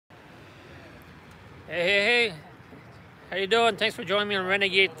Hey, how you doing? Thanks for joining me on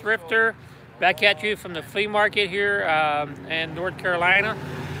Renegade Thrifter. Back at you from the flea market here in North Carolina,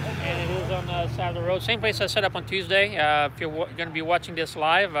 and it is on the side of the road. Same place I set up on Tuesday. If you're going to be watching this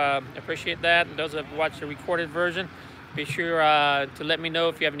live, appreciate that. And those that have watched the recorded version, be sure to let me know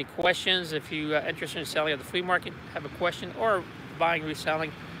if you have any questions. If you are interested in selling at the flea market, have a question, or buying,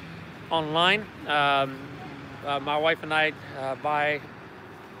 reselling online. My wife and I buy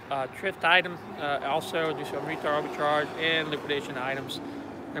thrift items, also do some retail arbitrage and liquidation items.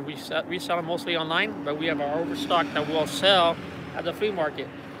 And we resell them mostly online, but we have our overstock that we'll sell at the flea market.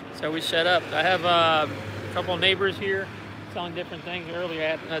 So we set up. I have a couple of neighbors here selling different things.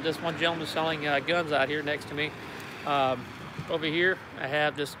 Earlier, I had this one gentleman selling guns out here next to me. Over here, I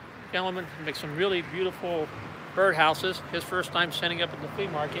have this gentleman who makes some really beautiful birdhouses. His first time setting up at the flea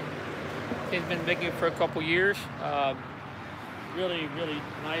market. He's been making it for a couple years. Really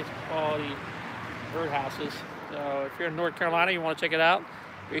nice quality birdhouses. So if you're in North Carolina, you want to check it out,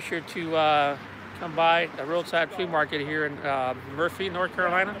 be sure to come by the roadside flea market here in Murphy, North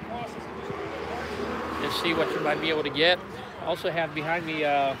Carolina, and see what you might be able to get. I also have behind me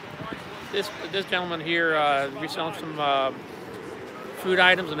this gentleman here reselling some food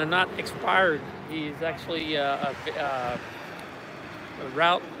items, and they're not expired. He's actually he has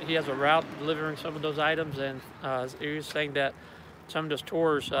a route delivering some of those items, and he was saying that some of those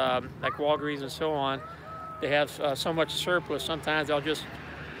stores like Walgreens and so on, they have so much surplus, sometimes they'll just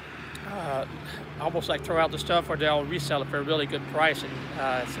almost like throw out the stuff, or they'll resell it for a really good price.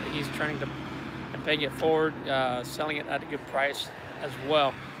 And so he's trying to and paying it forward, selling it at a good price as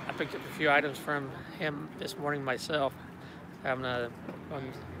well. I picked up a few items from him this morning myself. I'm gonna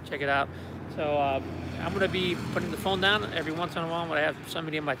check it out. So I'm going to be putting the phone down every once in a while when I have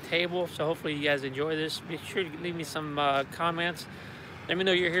somebody at my table. So hopefully you guys enjoy this. Be sure to leave me some comments. Let me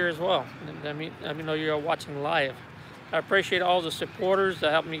know you're here as well. Let me know you're watching live. I appreciate all the supporters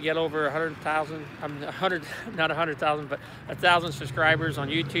that helped me get over 100,000. Not 100,000, but 1,000 subscribers on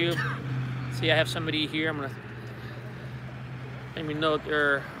YouTube. See, I have somebody here. I'm going to let me know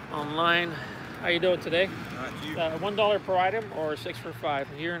they're online. How you doing today? $1 per item or 6 for 5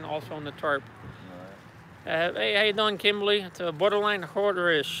 here, and also on the tarp. Hey, how you doing, Kimberly? The Borderline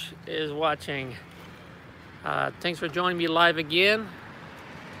Hoarderish is watching. Thanks for joining me live again.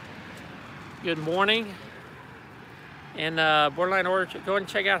 Good morning. And Borderline Hoarderish, go and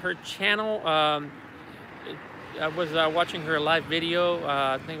check out her channel. I was watching her live video.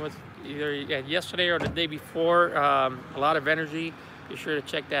 I think it was either yesterday or the day before. A lot of energy. Be sure to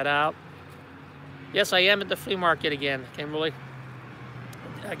check that out. Yes, I am at the flea market again, Kimberly.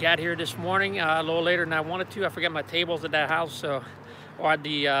 I got here this morning a little later than I wanted to. I forgot my tables at that house, so or at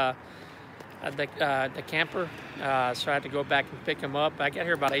the camper, so I had to go back and pick them up. I got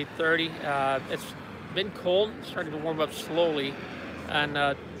here about 8:30. It's been cold, starting to warm up slowly,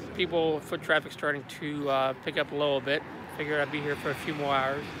 and foot traffic starting to pick up a little bit. Figured I'd be here for a few more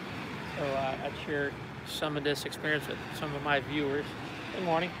hours, so I'd share some of this experience with some of my viewers. Good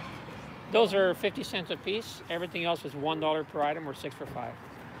morning. Those are 50 cents a piece. Everything else is $1 per item or 6 for 5.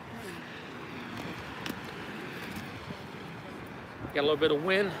 Got a little bit of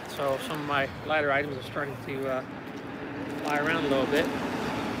wind, so some of my lighter items are starting to fly around a little bit.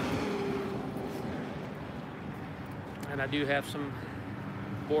 And I do have some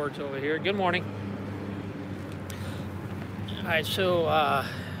boards over here. Good morning. All right, so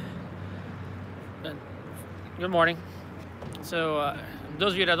good morning. So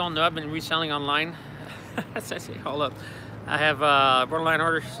those of you that don't know, I've been reselling online. Hold up. I have Borderline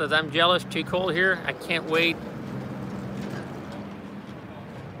Order says, I'm jealous, too cold here. I can't wait.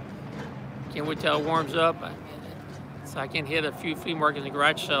 Can't wait till it warms up. So I can hit a few flea markets and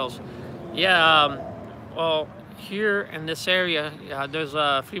garage sales. Yeah, well, here in this area, there's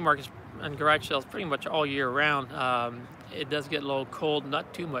flea markets and garage sales pretty much all year round. It does get a little cold,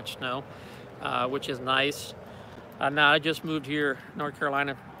 not too much snow, which is nice. Now, I just moved here, North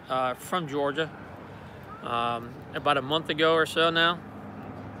Carolina, from Georgia, about a month ago or so now.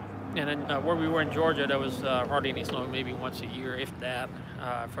 And then where we were in Georgia, there was hardly any snow, maybe once a year, if that,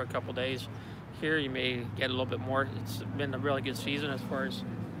 for a couple days. Here, you may get a little bit more. It's been a really good season as far as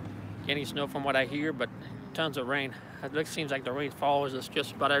getting snow from what I hear, but tons of rain. It seems like the rain follows us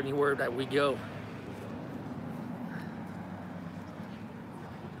just about everywhere that we go.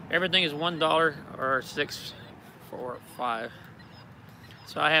 Everything is $1 or 6 for 5.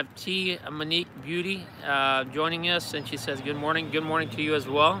 So I have T. Monique Beauty joining us, and she says good morning. Good morning to you as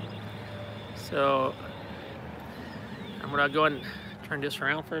well. So I'm gonna go and turn this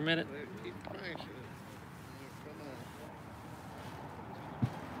around for a minute.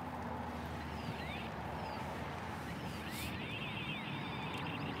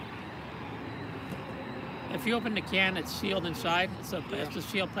 If you open the can, it's sealed inside. It's a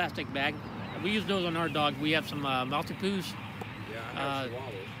sealed plastic bag. We use those on our dog. We have some Maltipoos. Yeah, I have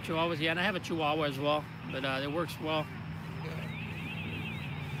Chihuahuas, yeah, and I have a Chihuahua as well, but it works well.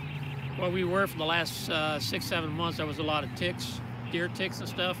 Where we were for the last 6-7 months, there was a lot of ticks, deer ticks and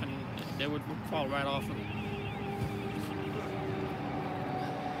stuff, and they would fall right off them.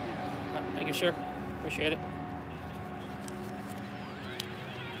 Thank you, sir. Appreciate it.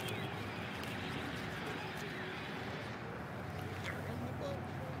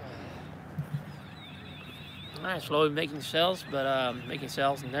 All right, slowly making sales, but making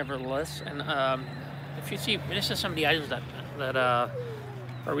sales nevertheless. And if you see, this is some of the items that are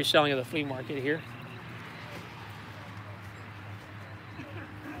reselling at the flea market here.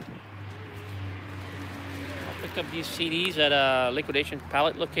 I picked up these CDs at a liquidation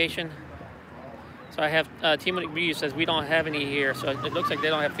pallet location. So I have Team McBee says we don't have any here, so it looks like they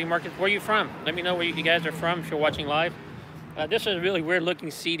don't have flea markets. Where are you from? Let me know where you guys are from if you're watching live. This is a really weird looking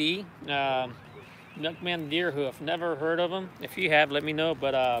CD. Milkman Deer Hoof, never heard of them. If you have, let me know.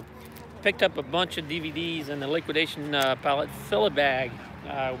 But picked up a bunch of DVDs in the liquidation pallet, fill a bag.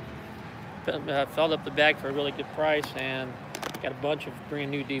 Filled up the bag for a really good price and got a bunch of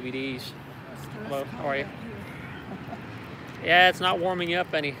brand new DVDs. Hello, how are you? Yeah, it's not warming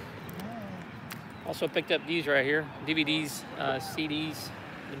up any. Also picked up these right here, DVDs, CDs,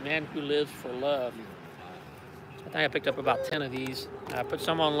 The Man Who Lives for Love. I think I picked up about 10 of these. I put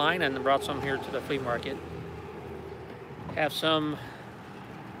some online and brought some here to the flea market. Have some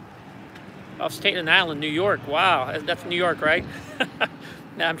off Staten Island, New York. Wow, that's New York, right?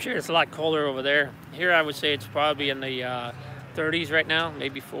 Now, I'm sure it's a lot colder over there. Here I would say it's probably in the 30s right now,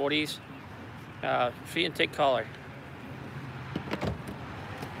 maybe 40s. Flea and tick collar.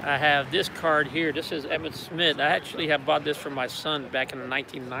 I have this card here. This is Emmett Smith. I actually have bought this for my son back in the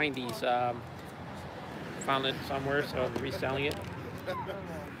 1990s. Found it somewhere, so I'm reselling it.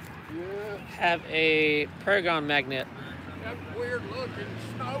 Have a Paragon magnet. That weird looking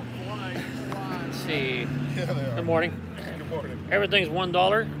snowflake. Let's see. Yeah, they are. Good morning. Good morning. Everything's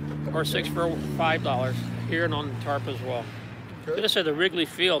 $1 or 6 for $5 here and on the tarp as well. Okay. So this is the Wrigley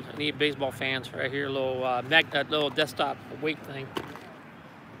Field. Any baseball fans right here, little little desktop weight thing.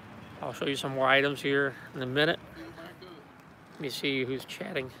 I'll show you some more items here in a minute. Let me see who's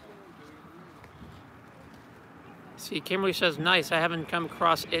chatting. See, Kimberly says, nice. I haven't come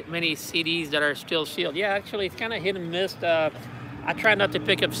across many CDs that are still sealed. Yeah, actually, it's kind of hit and miss. I try not to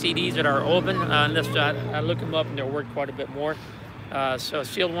pick up CDs that are open unless I look them up and they're worth quite a bit more. So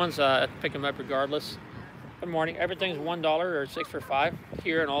sealed ones, I pick them up regardless. Good morning. Everything's $1 or 6 for $5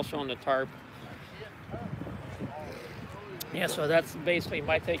 here and also on the tarp. Yeah, so that's basically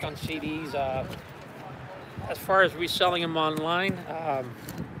my take on CDs. As far as reselling them online,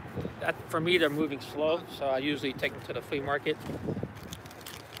 for me, they're moving slow, so I usually take them to the flea market.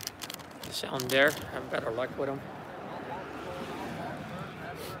 Sell them there. Have better luck with them.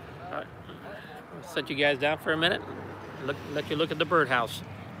 All right. I'll set you guys down for a minute. Let you look at the birdhouse.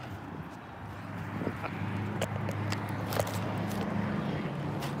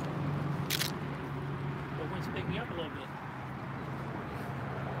 The wind's picking up a little bit.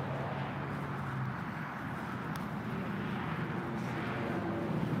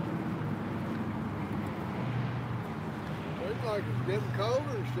 Like it's getting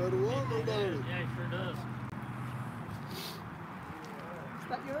colder instead of warmer, though. Yeah, it sure does. Is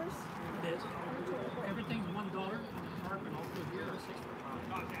that yours? It is. Everything's $1 on the tarp and also here 6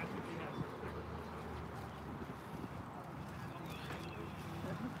 for $5.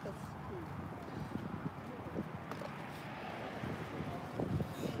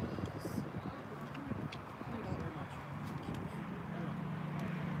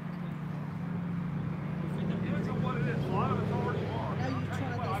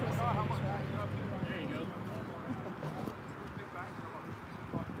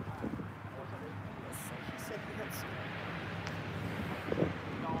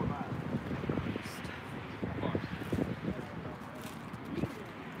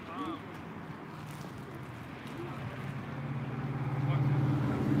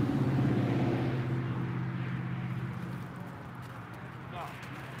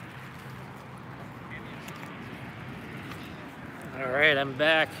 All right, I'm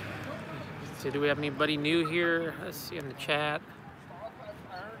back. Let's see, do we have anybody new here? Let's see in the chat.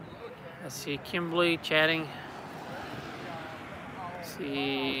 Let's see, Kimberly chatting. Let's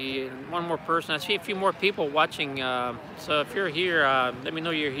see, one more person. I see a few more people watching. So if you're here, let me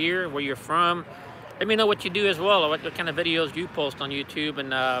know you're here, where you're from. Let me know what you do as well, what kind of videos you post on YouTube,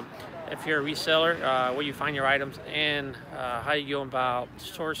 and if you're a reseller, where you find your items, and how you go about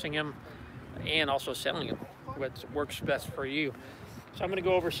sourcing them, and also selling them. what works best for you. So I'm going to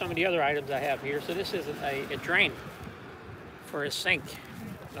go over some of the other items I have here. So this is a drain for a sink.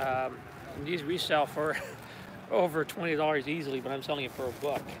 These resell for over $20 easily, but I'm selling it for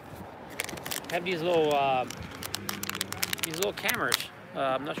 $1. I have these little cameras.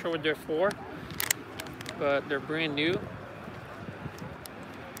 I'm not sure what they're for, but they're brand new.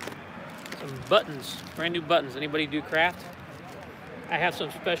 Some buttons, brand new buttons. Anybody do craft? I have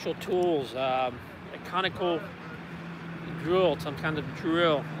some special tools, a conical drill, some kind of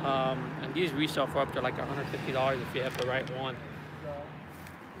drill, and these resell for up to like $150 if you have the right one.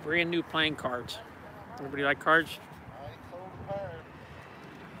 Brand new playing cards. Everybody like cards?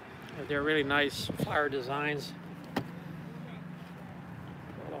 They're really nice flower designs.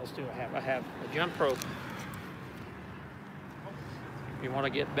 What else do I have? I have a jump rope. If you want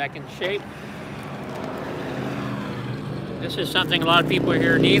to get back in shape. This is something a lot of people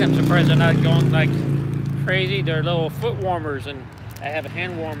here need. I'm surprised they're not going like crazy. They're little foot warmers, and I have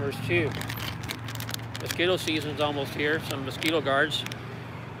hand warmers too. Mosquito season's almost here. Some mosquito guards.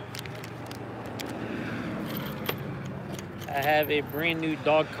 I have a brand new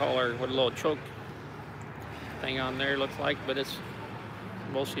dog collar with a little choke thing on there, looks like, but it's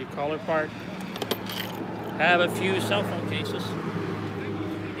mostly a collar part. I have a few cell phone cases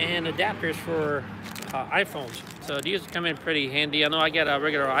and adapters for iPhones. So these come in pretty handy. I know I got a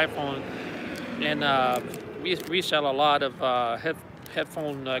regular iPhone, and we resell a lot of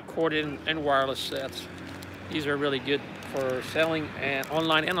headphone corded and wireless sets. These are really good for selling and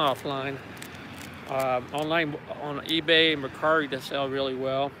online and offline. Online on eBay and Mercari, they sell really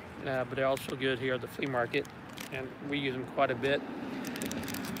well, but they're also good here at the flea market, and we use them quite a bit.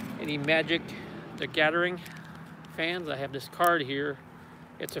 Any Magic the Gathering fans? I have this card here.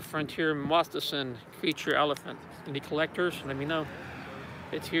 It's a Frontier Mostacin creature elephant. Any collectors? Let me know.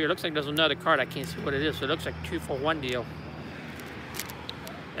 It's here. It looks like there's another card. I can't see what it is, so it looks like 2-for-1 deal.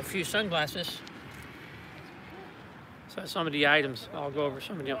 A few sunglasses. So some of the items, I'll go over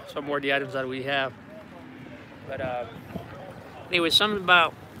some more of the items that we have. But anyway, something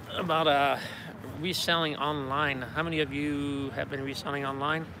about reselling online. How many of you have been reselling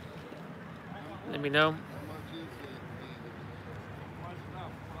online? Let me know.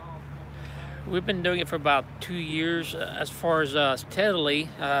 We've been doing it for about 2 years. As far as steadily,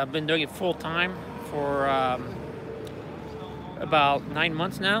 I've been doing it full time for about 9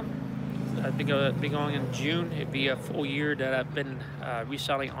 months now. I'll be going in June. It'd be a full year that I've been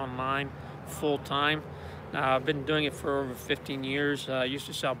reselling online full time. Now I've been doing it for over 15 years. I used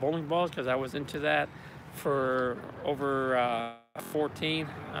to sell bowling balls because I was into that for over 14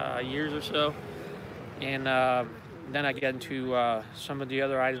 years or so, and then I got into some of the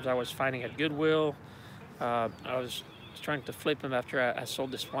other items I was finding at Goodwill. I was trying to flip them after I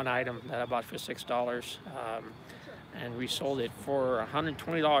sold this one item that I bought for $6. And we sold it for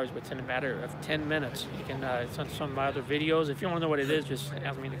 $120 within a matter of 10 minutes. You can, it's on some of my other videos. If you want to know what it is, just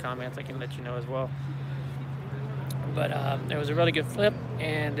ask me in the comments. I can let you know as well. But it was a really good flip,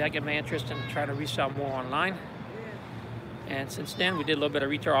 and that got my interest in trying to resell more online. And since then, we did a little bit of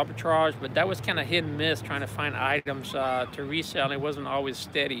retail arbitrage, but that was kind of hit and miss, trying to find items to resell. And it wasn't always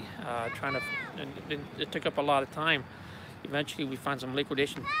steady. It took up a lot of time. Eventually, we found some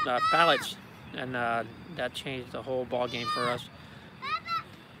liquidation pallets, and that changed the whole ball game for us.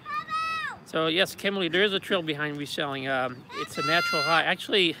 So yes, Kimberly, there is a trail behind reselling. It's a natural high.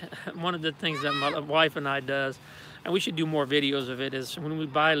 Actually, one of the things that my wife and I does, and we should do more videos of it, is when we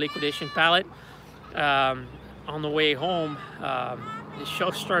buy a liquidation pallet, on the way home,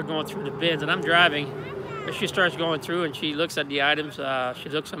 she'll start going through the bins, and I'm driving, but she starts going through and she looks at the items. She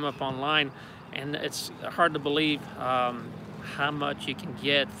looks them up online, and it's hard to believe how much you can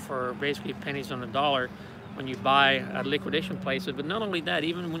get for basically pennies on the dollar when you buy at liquidation places. But not only that,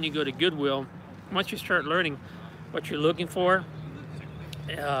 even when you go to Goodwill, once you start learning what you're looking for,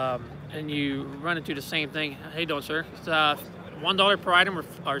 and you run into the same thing. How you doing, sir? It's $1 per item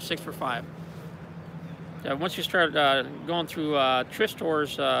or 6 for $5. Once you start going through thrift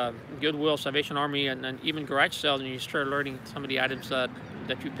stores, Goodwill, Salvation Army, and even garage sales, and you start learning some of the items that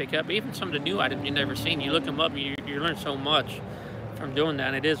you pick up, even some of the new items you've never seen, you look them up and you learn so much from doing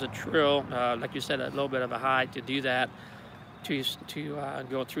that. And it is a thrill, like you said, a little bit of a high to do that, to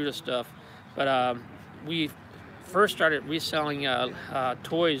go through the stuff. But we first started reselling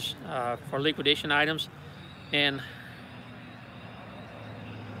toys for liquidation items, and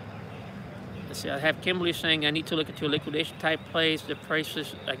let's see, I have Kimberly saying I need to look into a liquidation type place. The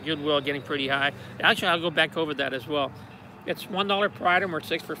prices at Goodwill are getting pretty high. Actually, I'll go back over that as well. It's $1 per item or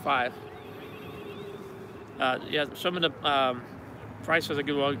 6 for $5. Yeah, some of the prices are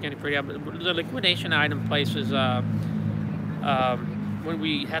good. Well, getting pretty up. The liquidation item places. When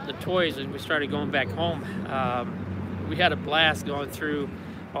we had the toys and we started going back home, we had a blast going through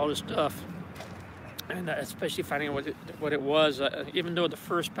all the stuff, and especially finding out what it was. Even though the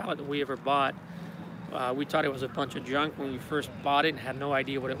first pallet that we ever bought, we thought it was a bunch of junk when we first bought it and had no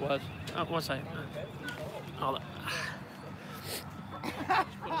idea what it was. One second. Hold on.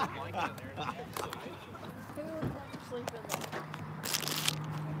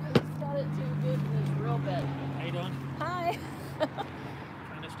 Got it too good in this real bed. How you doing? Hi.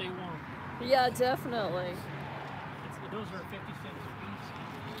 Trying to stay warm. Yeah, definitely. Those are 50 cents a piece.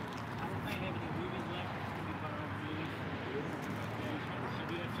 I don't think I have any movies left. Maybe buy all the movies. So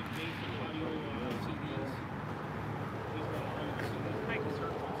we have some basic audio CDs. These are all audio CDs. Thank you,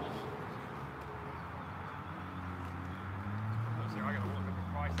 sir. I gotta look at the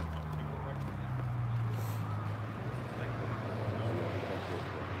price.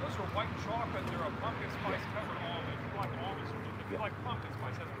 Those are white chocolate. They're a pumpkin spice covered almond. If you like almonds, if you like pumpkin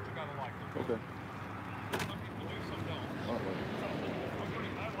spice, that's what you gotta like. Okay. Some people do, some don't. I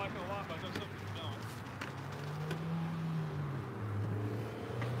like it a lot, but I know some people don't.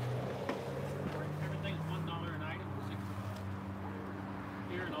 Everything's $1 an item.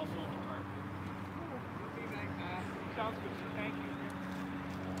 Here and also on the cart. Sounds good, sir. Thank you.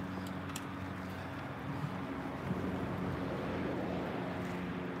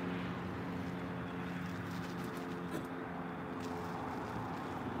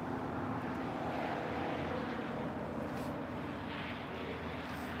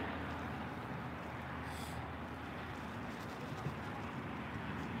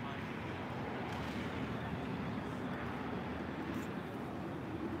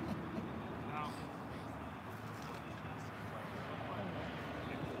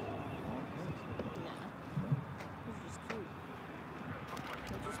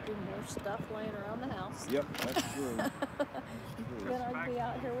 More stuff laying around the house. Yep, that's true. Then I'd be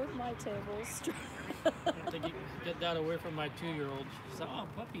out here with my tables. To get that away from my 2-year-old. She said, "Oh,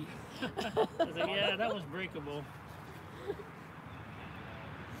 puppy." I was like, "Yeah, that was breakable."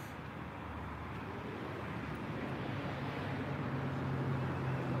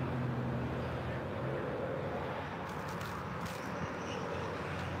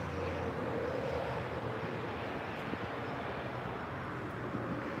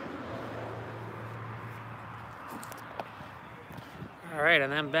 All right,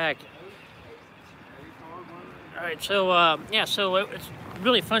 and I'm back. All right, so yeah, so it's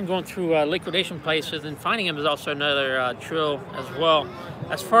really fun going through liquidation places, and finding them is also another thrill as well.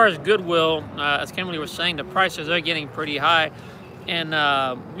 As far as Goodwill, as Kimberly was saying, the prices are getting pretty high, and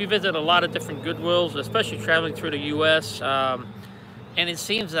we visit a lot of different Goodwills, especially traveling through the U.S. And it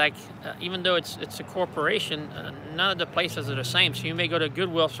seems like even though it's a corporation, none of the places are the same. So you may go to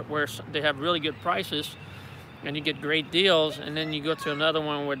Goodwill where they have really good prices, and you get great deals, and then you go to another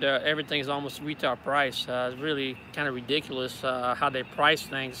one where everything is almost retail price. It's really kind of ridiculous how they price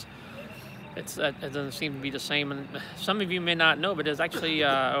things. It doesn't seem to be the same. And some of you may not know, but there's actually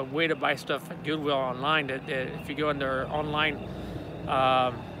a way to buy stuff at Goodwill online. That if you go in their online,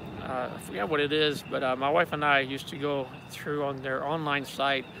 I forget what it is, but my wife and I used to go through on their online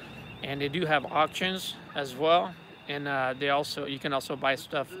site, and they do have auctions as well. And you can also buy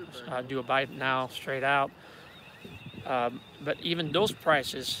stuff, do a buy it now straight out. But even those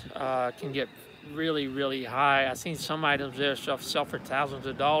prices can get really, really high. I've seen some items there sell for thousands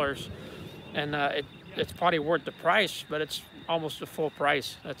of dollars, and it's probably worth the price, but it's almost the full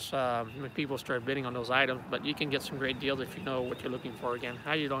price. That's when people start bidding on those items. But you can get some great deals if you know what you're looking for. Again,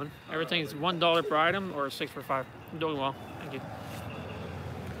 how you doing? Everything's $1 per item or 6 for $5. I'm doing well, thank you.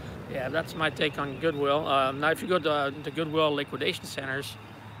 Yeah, that's my take on Goodwill. Now, if you go to the Goodwill liquidation centers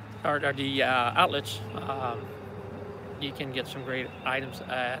or the outlets, you can get some great items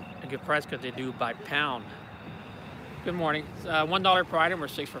at a good price because they do by pound. Good morning. $1 per item or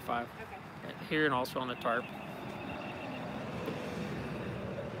 6 for $5. Okay. Here and also on the tarp.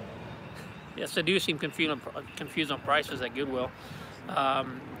 Yes, they do seem confused on prices at Goodwill.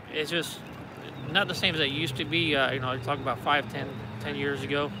 It's just not the same as it used to be. You know, you're talking about 10 years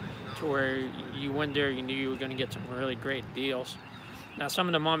ago, to where you went there, you knew you were going to get some really great deals. Now, some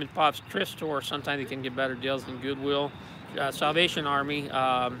of the mom and pop thrift stores, sometimes you can get better deals than Goodwill. Salvation Army,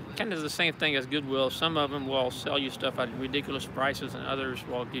 kind of the same thing as Goodwill. Some of them will sell you stuff at ridiculous prices, and others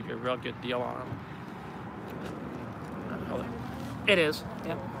will give you a real good deal on them. It is,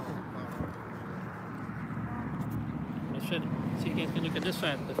 yeah. I should see if you can look at this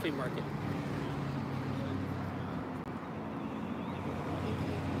side of the flea market.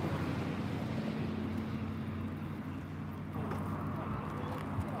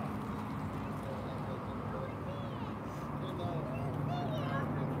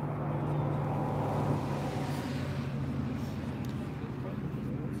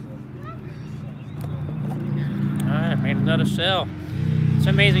 another sale. It's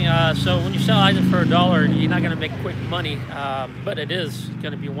amazing. So when you sell items for $1, you're not going to make quick money, but it is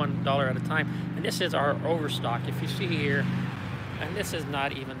going to be $1 at a time. And this is our overstock. If you see here, and this is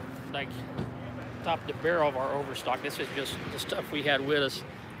not even like top of the barrel of our overstock. This is just the stuff we had with us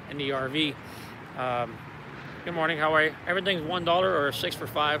in the RV. Good morning. How are you? Everything's $1 or 6 for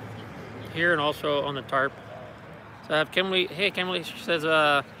 5 here, and also on the tarp. So I have Kimberly. Hey, Kimberly. She says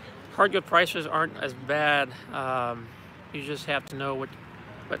hard good prices aren't as bad. You just have to know what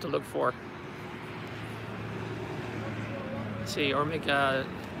to look for. See, or make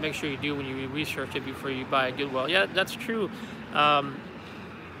sure you do when you research it before you buy a Goodwill. Yeah, that's true.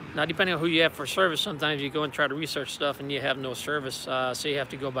 Now, depending on who you have for service, sometimes you go and try to research stuff and you have no service, so you have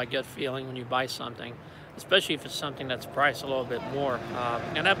to go by gut feeling when you buy something, especially if it's something that's priced a little bit more.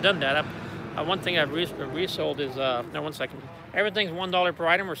 And I've done that. One thing I've resold is, now 1 second, everything's $1 per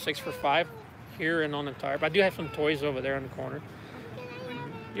item or 6 for 5 here and on the tarp. I do have some toys over there in the corner.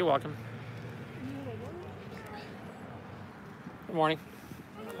 You're welcome. Good morning.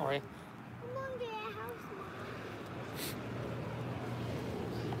 How are you?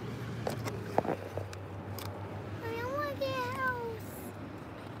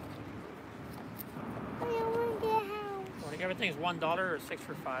 Everything's $1 or 6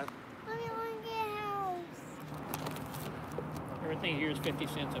 for 5. Everything here is 50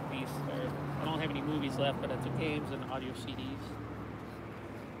 cents a piece. I don't have any movies left, but it's games and audio CDs.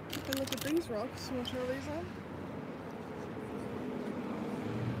 And look at these rocks. You want to try these on?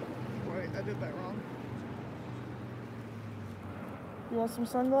 Wait, I did that wrong. You want some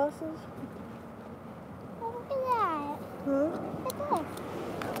sunglasses? Look at that. Huh?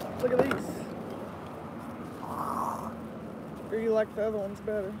 Look at these. Or you like the other ones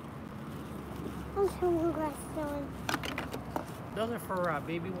better? I'm showing glasses on. Those are for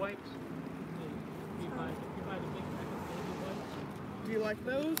baby wipes. You buy the big pack of baby wipes. Do you like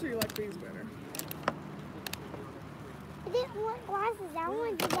those or you like these better? I didn't want glasses. I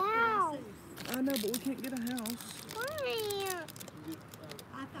wanted the house. I know, but we can't get a house. Why?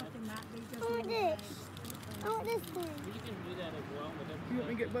 I thought they might be just I want this. I want this one. You can do that as well. But Do you want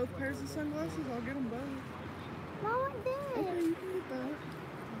me to get both pairs of sunglasses? I'll get them both. I want this. Okay, you can get that.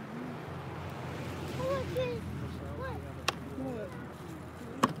 I want this. What? What?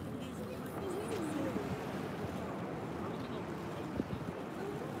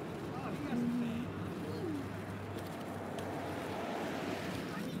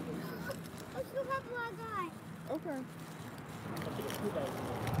 Let's look up what I got. Okay.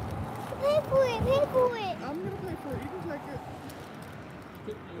 Pay for it. Pay for it. I'm going to pay for it. You can take it.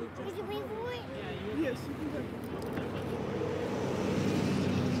 Did you pay for it? Yes, you can take it.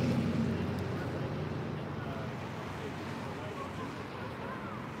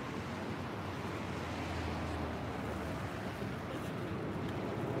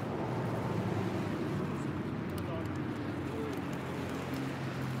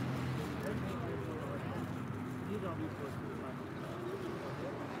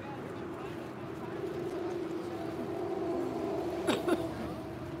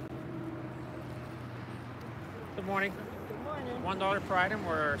 Good morning. Good morning. $1 per item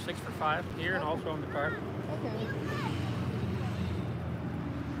or 6 for 5 here and also on the tarp. Okay.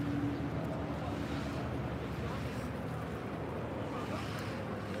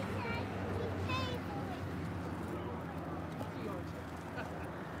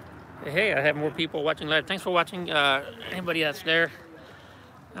 Hey, I have more people watching live. Thanks for watching. Anybody that's there,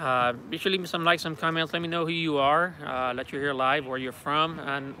 be sure to leave me some likes, some comments. Let me know who you are, that you're here live, where you're from,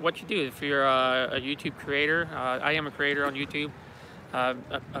 and what you do. If you're a YouTube creator, I am a creator on YouTube. I've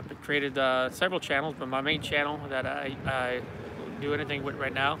created several channels, but my main channel that I do anything with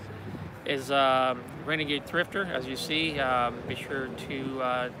right now is Renegade Thrifter. As you see, be sure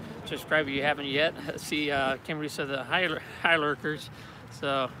to subscribe if you haven't yet. See, Kimberly said hi lurkers.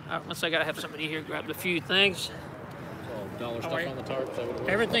 So once I gotta have somebody here grab a few things. Dollar stuff on the tarp. Is that what it was?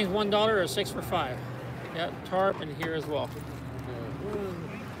 Everything's $1 or 6 for 5. Yeah, tarp and here as well.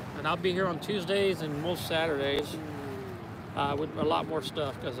 And I'll be here on Tuesdays and most Saturdays with a lot more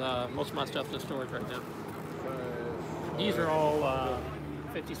stuff because most of my stuff's in storage right now. These are all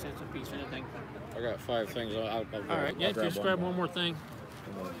 50 cents a piece. Anything. I got 5 things. All right, yeah, just grab one more thing.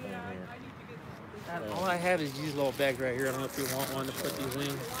 All I have is these little bags right here. I don't know if you want one to put these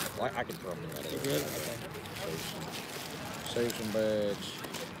in. Well, I can throw them in that. You good? Save some bags.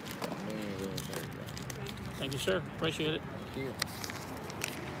 Thank you, sir. Appreciate it. Thank you.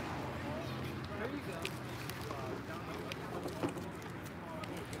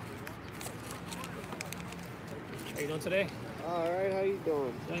 How you doing today? All right, how you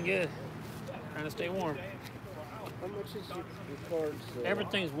doing? Doing good. Trying to stay warm. How much is your card sale?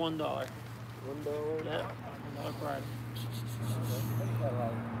 Everything's $1. $1? Yeah, $1 per item.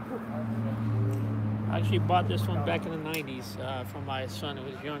 I actually bought this one back in the 90s from my son who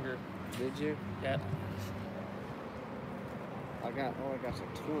was younger. Did you? Yeah. I got some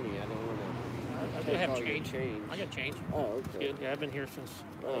 20. I don't want to. I do have change. I got change. Oh, okay. Yeah, I've been here since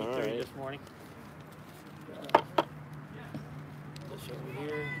 8:30 right. this morning. This over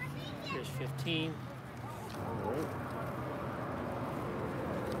here. Here's 15. All right.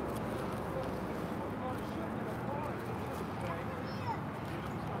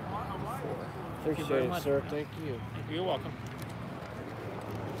 Appreciate it, sir. Thank you. You're welcome.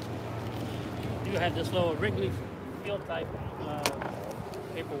 You have this little Wrigley Field type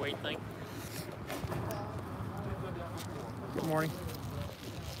paperweight thing. Good morning.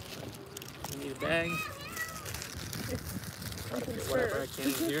 You need a bag? Try to fit whatever I can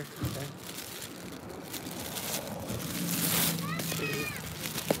in here. Okay. 2,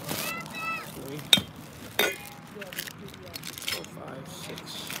 3, 4, 5, 6,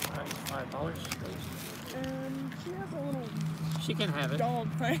 $5, please. She has a little She can have it.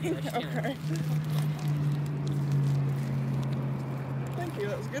 dog thing. Yeah, she can have Okay. it. Thank you.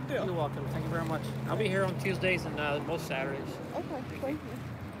 That was a good You're deal. welcome. Thank you very much. I'll be here on Tuesdays and most Saturdays. Okay. Thank you.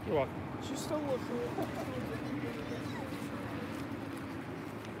 You're welcome. She's still looking.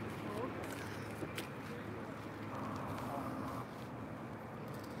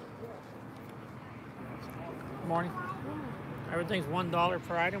 Good morning. Everything's $1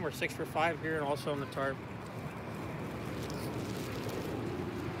 per item. We're 6 for 5 here and also on the tarp.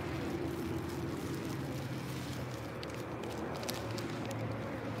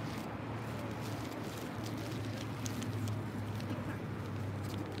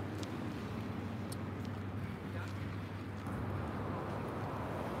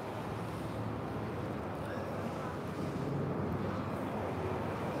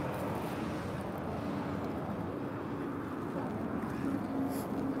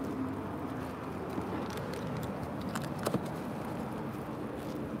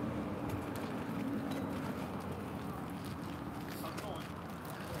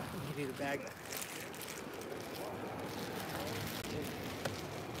 You need a bag.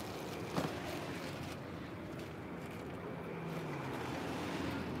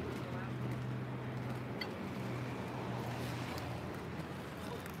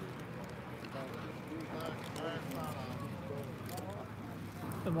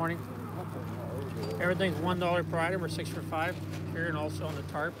 Good morning. Everything's $1 per item. We're 6 for 5 here and also on the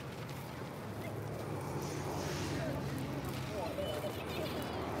tarp.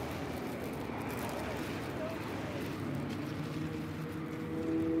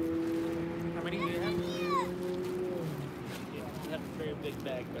 How many do you have? You have to carry a big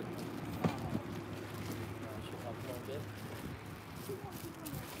bag, but should help a little bit.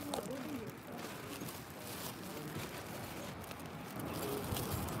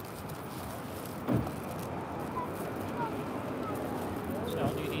 So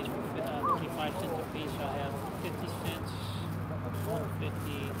I'll do these for 25 cents a piece. I have 50 cents,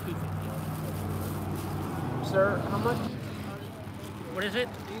 150, 250. Sir, how much? What is it?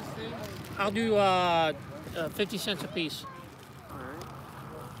 These things? I'll do 50 cents a piece. All right.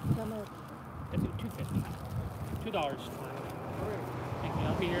 I do 250. $2 is fine. Thank you.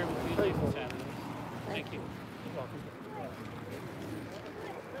 I'll be here with Tuesdays and Saturdays. Thank you. You're welcome.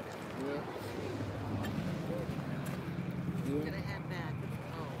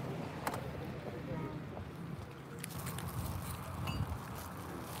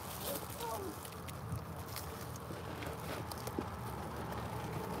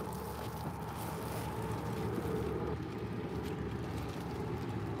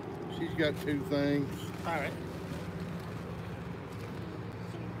 She's got 2 things. All right.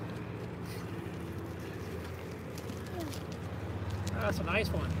 Oh, that's a nice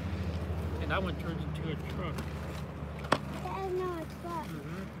one. And that one turns into a truck.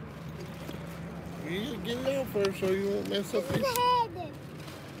 You need to get it out first so you won't mess up these.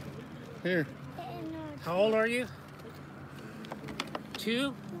 Here. How old are you?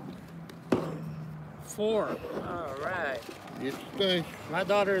 2? 4. All right. Get your thing. My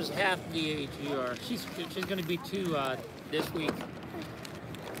daughter is half the age you are. She's going to be 2 this week.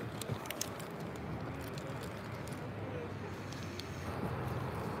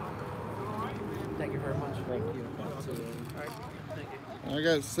 Thank you very much. Thank you. All right. Thank you. I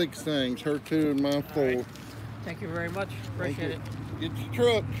got 6 things. Her 2 and mine 4. All right. Thank you very much. Appreciate it. Get your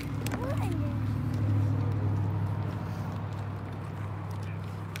truck.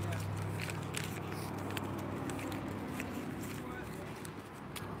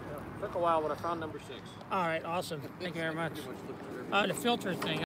 Took a while, but I found number 6. All right, awesome. Thank you very much. The filter thing.